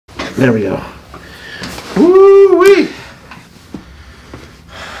There we go. Woo-wee!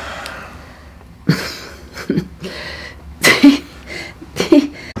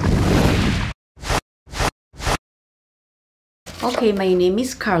 Okay, my name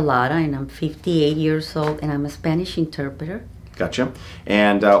is Carlotta and I'm 58 years old and I'm a Spanish interpreter. Gotcha.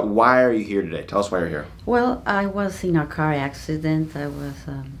 And why are you here today? Tell us why you're here. Well, I was in a car accident. I was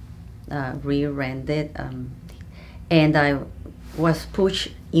rear-ended and I was pushed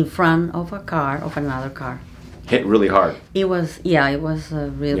in front of a car, of another car. Hit really hard. It was, yeah, it was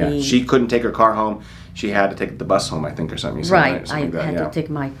really... Yeah, she couldn't take her car home. She had to take the bus home, I think, or something. Right, something I had to take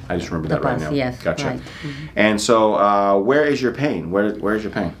my... I just remember the that bus, right now. yes. Gotcha. Right. Mm-hmm. And so, where is your pain? Where is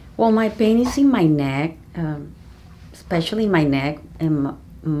your pain? Well, my pain is in my neck, especially my neck and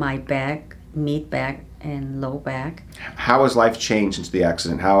my back, mid back and low back. How has life changed since the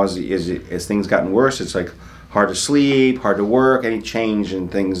accident? How has things gotten worse? It's like hard to sleep, hard to work. Any change in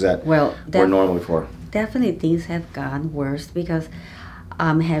things that were normal before? Definitely, things have gotten worse because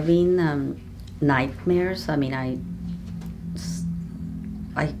I'm having nightmares. I mean, I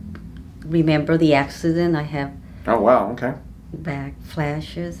remember the accident. I have. Oh wow! Okay. Back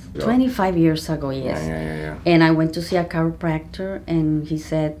flashes. Yeah. 25 years ago, yes. Yeah. And I went to see a chiropractor, and he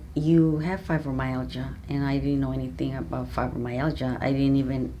said, "You have fibromyalgia," and I didn't know anything about fibromyalgia. I didn't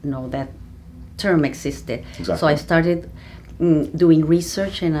even know that term existed. Exactly. So I started doing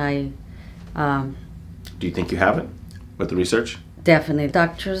research, and I. Do you think you have it with the research? Definitely.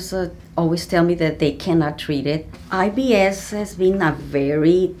 Doctors always tell me that they cannot treat it. IBS has been a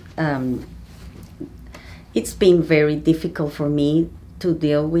very, it's been very difficult for me to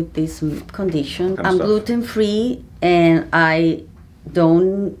deal with this condition. I'm gluten-free and I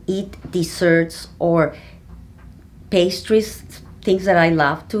don't eat desserts or pastries, things that I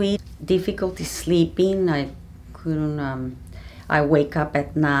love to eat. Difficulty sleeping, I couldn't, I wake up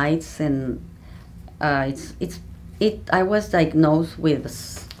at nights and I was diagnosed with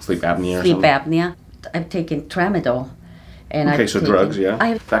sleep apnea. Sleep apnea. I've taken tramadol, and okay, so drugs, yeah.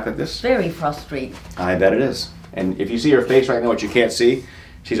 Back like this. Very frustrated. I bet it is. And if you see her face right now, which you can't see,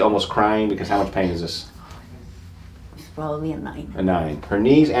 she's almost crying because how much pain is this? It's probably a 9. A 9. Her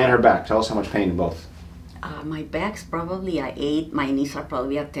knees and her back. Tell us how much pain in both. My back's probably a 8. My knees are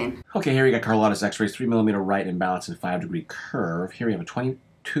probably a 10. Okay, here we got Carlotta's X-rays, 3mm right imbalance and 5-degree curve. Here we have a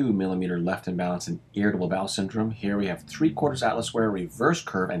 22mm left imbalance and irritable bowel syndrome. Here we have 3/4 atlas square, reverse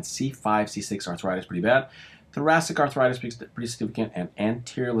curve, and C5, C6 arthritis, pretty bad. Thoracic arthritis, pretty significant, and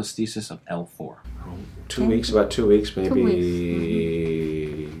anterior listhesis of L4. 2 weeks, about 2 weeks, maybe 2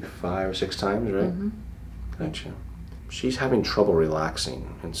 weeks. 5 or 6 times, right? Mm-hmm. Gotcha. She's having trouble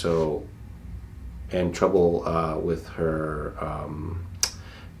relaxing, and so, and trouble with her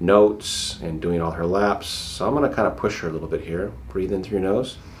notes and doing all her laps. So I'm going to kind of push her a little bit here. Breathe in through your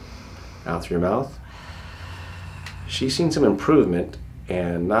nose, out through your mouth. She's seen some improvement,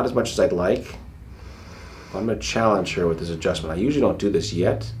 and not as much as I'd like. I'm going to challenge her with this adjustment. I usually don't do this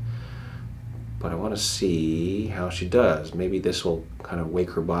yet, but I want to see how she does. Maybe this will kind of wake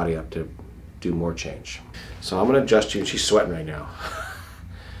her body up to do more change. So I'm going to adjust you, and she's sweating right now.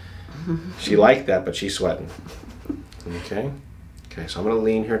 She liked that, but she's sweating. Okay. Okay, so I'm going to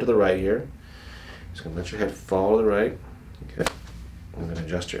lean here to the right here. Just going to let your head fall to the right. Okay. I'm going to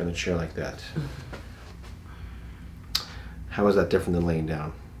adjust her in the chair like that. How is that different than laying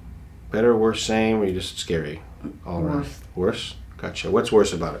down? Better, worse, same, or you just scary? All right. Worse. Worse? Gotcha. What's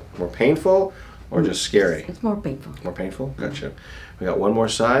worse about it? More painful or just scary? It's more painful. More painful? Gotcha. We got one more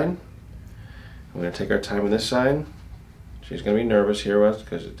side. We're going to take our time on this side. She's going to be nervous here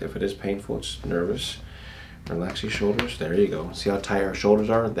because if it is painful, it's nervous. Relax your shoulders. There you go. See how tight her shoulders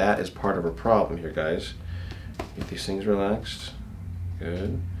are? That is part of her problem here, guys. Get these things relaxed.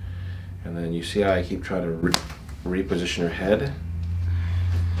 Good. And then you see how I keep trying to reposition her head.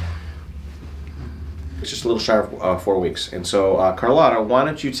 It's just a little shy of 4 weeks. And so, Carlotta, why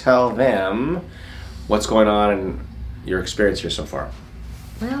don't you tell them what's going on in your experience here so far?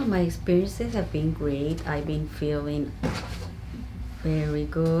 Well, my experiences have been great. I've been feeling very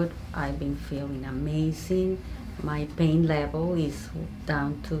good. I've been feeling amazing. My pain level is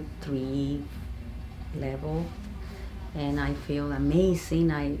down to 3 level, and I feel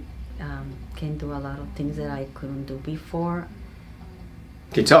amazing. I can do a lot of things that I couldn't do before.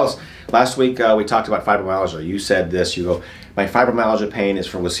 Can you tell us, last week we talked about fibromyalgia. You said this, you go, my fibromyalgia pain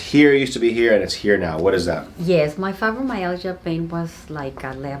was here, used to be here, and it's here now. What is that? Yes, my fibromyalgia pain was like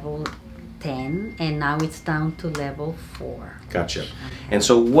a level 10, and now it's down to level 4. Gotcha. And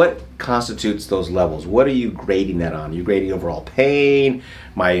so what constitutes those levels? What are you grading that on? You grading overall pain,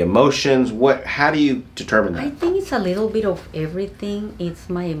 my emotions? How do you determine that? I think it's a little bit of everything. It's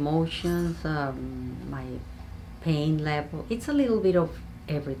my emotions, my pain level. It's a little bit of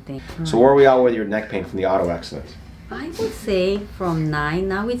everything. So where are we at with your neck pain from the auto accident? I would say from 9,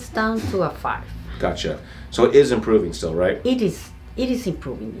 now it's down to a 5. Gotcha. So it is improving still, right? It is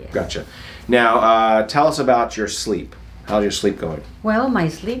improving, yes. Gotcha. Now, tell us about your sleep. How's your sleep going? Well, my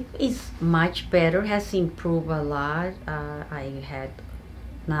sleep is much better, has improved a lot. I had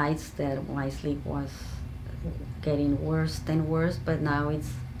nights that my sleep was getting worse and worse, but now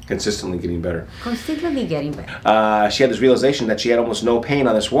it's Consistently getting better. constantly getting better. She had this realization that she had almost no pain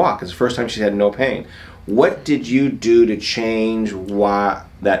on this walk. It's the first time she had no pain. What did you do to change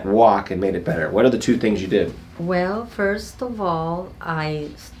that walk and made it better? What are the 2 things you did? Well, first of all,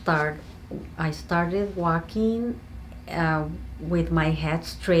 I started walking with my head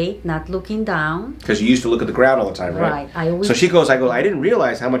straight, not looking down. Because you used to look at the ground all the time, right? Right. I always So she goes, I didn't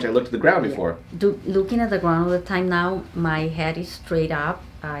realize how much I looked at the ground before. looking at the ground all the time. Now my head is straight up.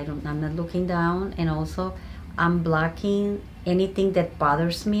 I'm not looking down, and also I'm blocking anything that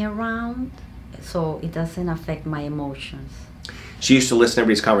bothers me around, so it doesn't affect my emotions. She used to listen to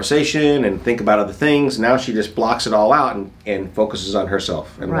everybody's conversation and think about other things. Now she just blocks it all out and focuses on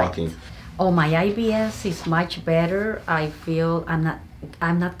herself and Right. walking. Oh, my IBS is much better. I feel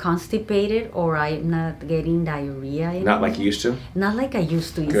I'm not constipated, or I'm not getting diarrhea anymore. Not like you used to? Not like I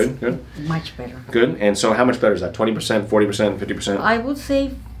used to. It's Good. much better. Good. And so how much better is that? 20%, 40%, 50%? I would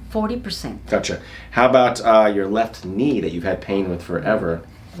say 40%. Gotcha. How about your left knee that you've had pain with forever?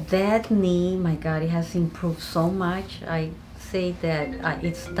 That knee, my God, it has improved so much. I say that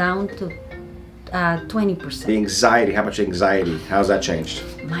it's down to 20%. The anxiety, how much anxiety? How's that changed?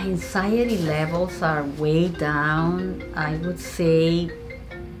 My anxiety levels are way down. I would say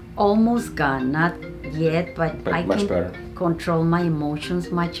almost gone. Not yet, but I much can better. control my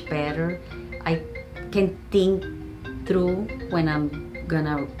emotions much better. I can think through when I'm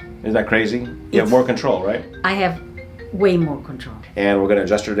gonna. Isn't that crazy? You have more control, right? I have way more control. And we're going to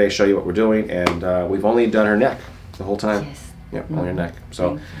adjust her today, show you what we're doing, and we've only done her neck the whole time. Yes. Yep, on your neck.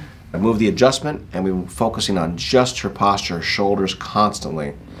 So I move the adjustment, and we were focusing on just her posture, her shoulders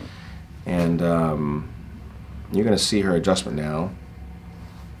constantly. And you're going to see her adjustment now.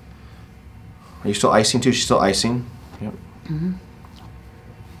 Are you still icing too? She's still icing? Yep. Mm-hmm.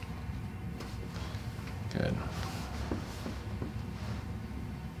 Good.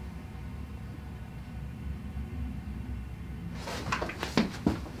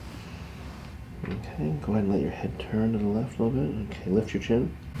 Okay, go ahead and let your head turn to the left a little bit. Okay, lift your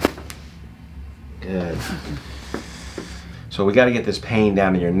chin. Good. So we got to get this pain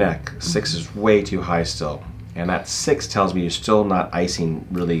down in your neck. 6 is way too high still. And that 6 tells me you're still not icing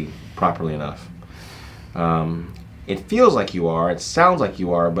really properly enough. It feels like you are, it sounds like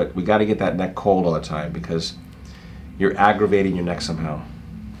you are, but we got to get that neck cold all the time because you're aggravating your neck somehow.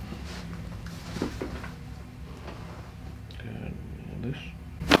 Good.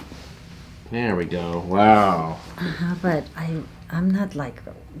 There we go. Wow. But I'm not like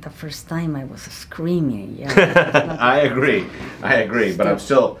the first time I was screaming. Yeah. I agree. But I'm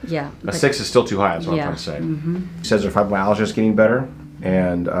still. Yeah. A 6 is still too high. That's what I'm trying to say. She says her fibromyalgia is getting better,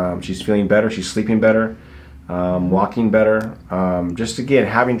 and she's feeling better. She's sleeping better, walking better. Just again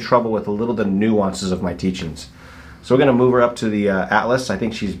having trouble with a little the nuances of my teachings. So we're going to move her up to the Atlas. I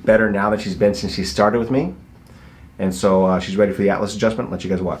think she's better now than she's been since she started with me, and so she's ready for the Atlas adjustment. Let you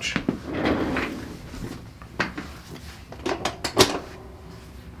guys watch.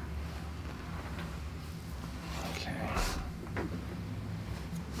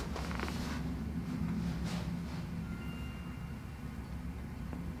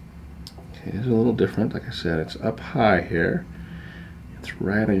 Okay, this is a little different. Like I said, it's up high here. It's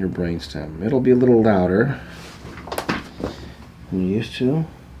right on your brainstem. It'll be a little louder than you used to.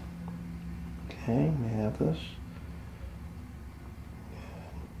 Okay, we have this.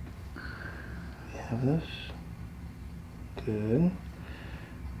 We have this. Good.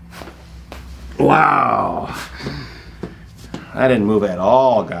 Wow! I didn't move at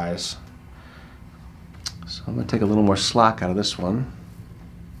all, guys. So I'm going to take a little more slack out of this one.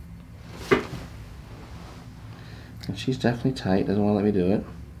 And she's definitely tight, doesn't want to let me do it.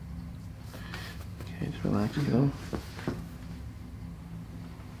 Okay, just relax, go.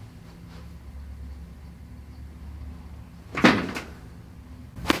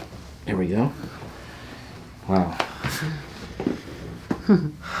 There we go. Wow.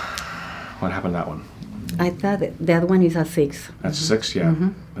 What happened to that one? I thought the other one is a 6. That's a 6, yeah.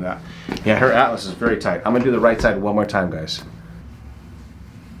 Yeah, her atlas is very tight. I'm gonna do the right side one more time, guys.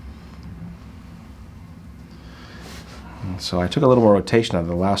 So I took a little more rotation out of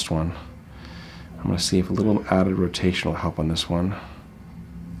the last one. I'm gonna see if a little added rotation will help on this one.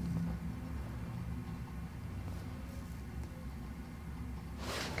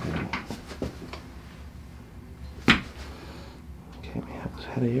 Okay, we have this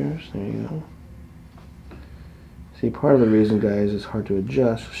head of yours. There you go. See, part of the reason, guys, it's hard to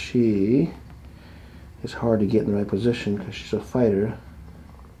adjust. She is hard to get in the right position because she's a fighter.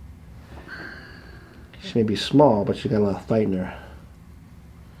 She may be small, but she got a lot of fight in her.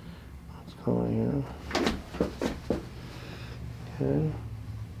 Let's go here. Good.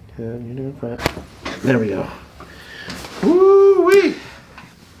 Good. You're doing fine. There we go. Woo-wee!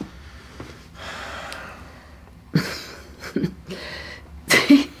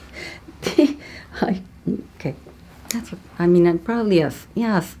 Okay. That's what, I mean, probably a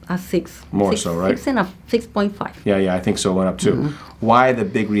 6. More so, right? 6 and a 6.5. Yeah, I think so. It went up too. Why the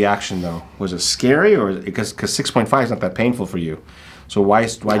big reaction though? Was it scary, or because 6.5 is not that painful for you? So why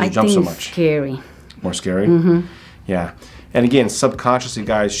did you jump so much? Scary. More scary? Yeah. And again, subconsciously,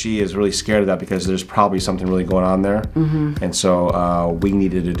 guys, she is really scared of that because there's probably something really going on there. And so we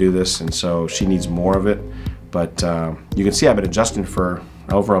needed to do this, and so she needs more of it. But you can see I've been adjusting for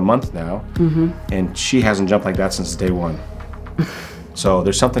over a month now, and she hasn't jumped like that since day 1. So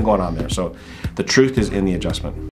there's something going on there. So the truth is in the adjustment.